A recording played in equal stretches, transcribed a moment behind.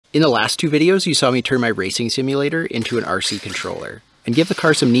In the last two videos, you saw me turn my racing simulator into an RC controller, and give the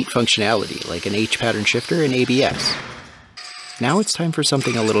car some neat functionality like an H-pattern shifter and ABS. Now it's time for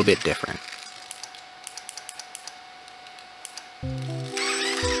something a little bit different.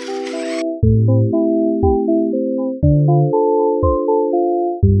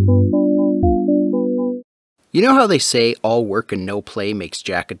 You know how they say all work and no play makes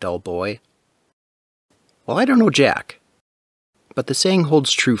Jack a dull boy? Well, I don't know Jack, but the saying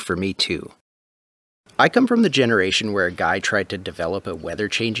holds true for me too. I come from the generation where a guy tried to develop a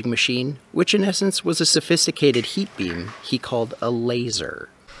weather-changing machine, which in essence was a sophisticated heat beam he called a laser.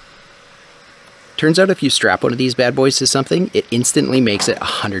 Turns out if you strap one of these bad boys to something, it instantly makes it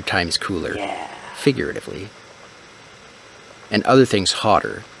 100 times cooler, figuratively. And other things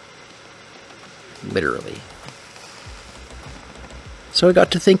hotter, literally. So I got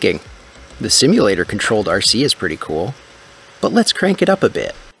to thinking, the simulator-controlled RC is pretty cool, but let's crank it up a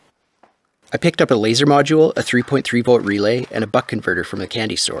bit. I picked up a laser module, a 3.3 volt relay, and a buck converter from the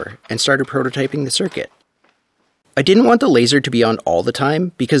candy store, and started prototyping the circuit. I didn't want the laser to be on all the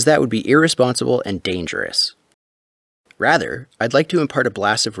time, because that would be irresponsible and dangerous. Rather, I'd like to impart a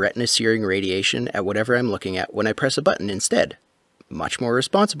blast of retina-searing radiation at whatever I'm looking at when I press a button instead. Much more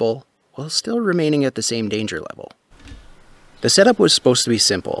responsible, while still remaining at the same danger level. The setup was supposed to be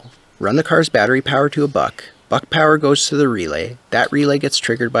simple. Run the car's battery power to a buck power goes to the relay, that relay gets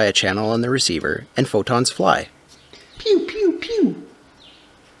triggered by a channel on the receiver, and photons fly. Pew pew pew!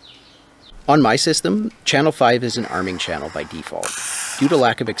 On my system, channel 5 is an arming channel by default. Due to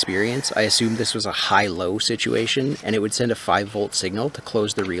lack of experience, I assumed this was a high-low situation, and it would send a 5-volt signal to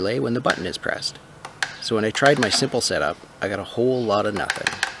close the relay when the button is pressed. So when I tried my simple setup, I got a whole lot of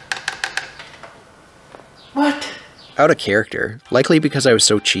nothing. What? Out of character, likely because I was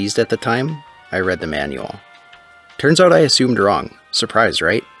so cheesed at the time, I read the manual. Turns out I assumed wrong. Surprise,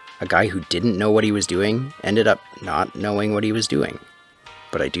 right? A guy who didn't know what he was doing ended up not knowing what he was doing.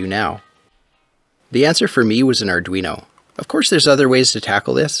 But I do now. The answer for me was an Arduino. Of course there's other ways to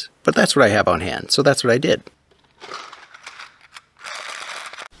tackle this, but that's what I have on hand, so that's what I did.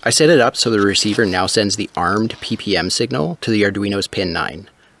 I set it up so the receiver now sends the armed PPM signal to the Arduino's pin 9.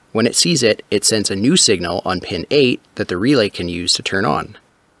 When it sees it, it sends a new signal on pin 8 that the relay can use to turn on.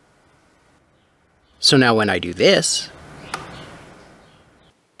 So now when I do this,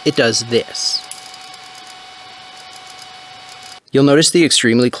 it does this. You'll notice the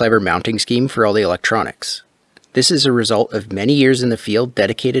extremely clever mounting scheme for all the electronics. This is a result of many years in the field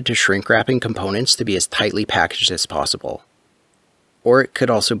dedicated to shrink wrapping components to be as tightly packaged as possible. Or it could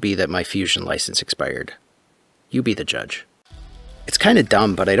also be that my Fusion license expired. You be the judge. It's kinda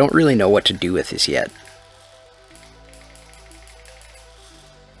dumb, but I don't really know what to do with this yet.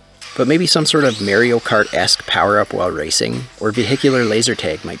 But maybe some sort of Mario Kart-esque power-up while racing, or vehicular laser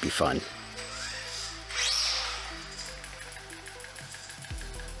tag might be fun.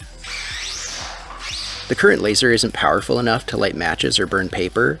 The current laser isn't powerful enough to light matches or burn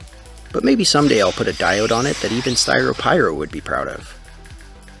paper, but maybe someday I'll put a diode on it that even StyroPyro would be proud of.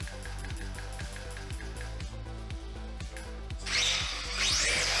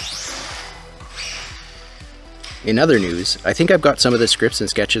 In other news, I think I've got some of the scripts and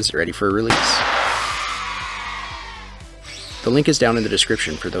sketches ready for release. The link is down in the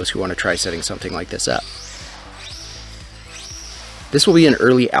description for those who want to try setting something like this up. This will be an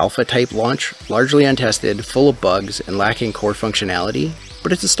early alpha type launch, largely untested, full of bugs, and lacking core functionality,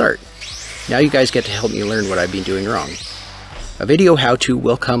 but it's a start. Now you guys get to help me learn what I've been doing wrong. A video how-to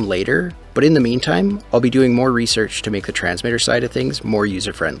will come later, but in the meantime, I'll be doing more research to make the transmitter side of things more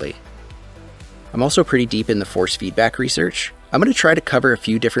user-friendly. I'm also pretty deep in the force feedback research. I'm going to try to cover a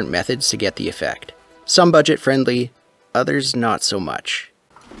few different methods to get the effect. Some budget-friendly, others not so much.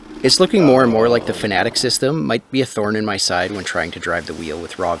 It's looking more and more like the Fanatec system might be a thorn in my side when trying to drive the wheel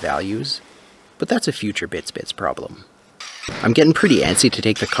with raw values, but that's a future Bits problem. I'm getting pretty antsy to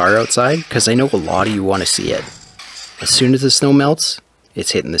take the car outside because I know a lot of you want to see it. As soon as the snow melts,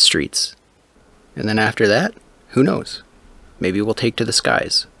 it's hitting the streets. And then after that, who knows? Maybe we'll take to the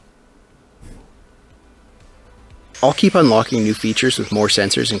skies. I'll keep unlocking new features with more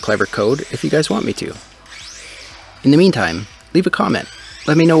sensors and clever code if you guys want me to. In the meantime, leave a comment.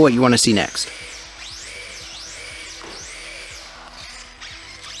 Let me know what you want to see next.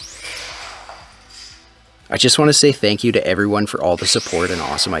 I just want to say thank you to everyone for all the support and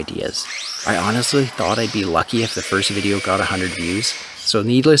awesome ideas. I honestly thought I'd be lucky if the first video got 100 views, so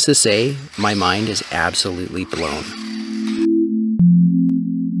needless to say, my mind is absolutely blown.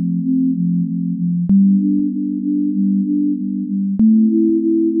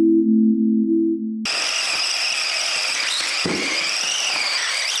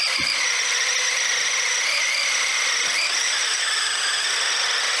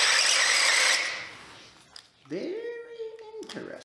 I rest.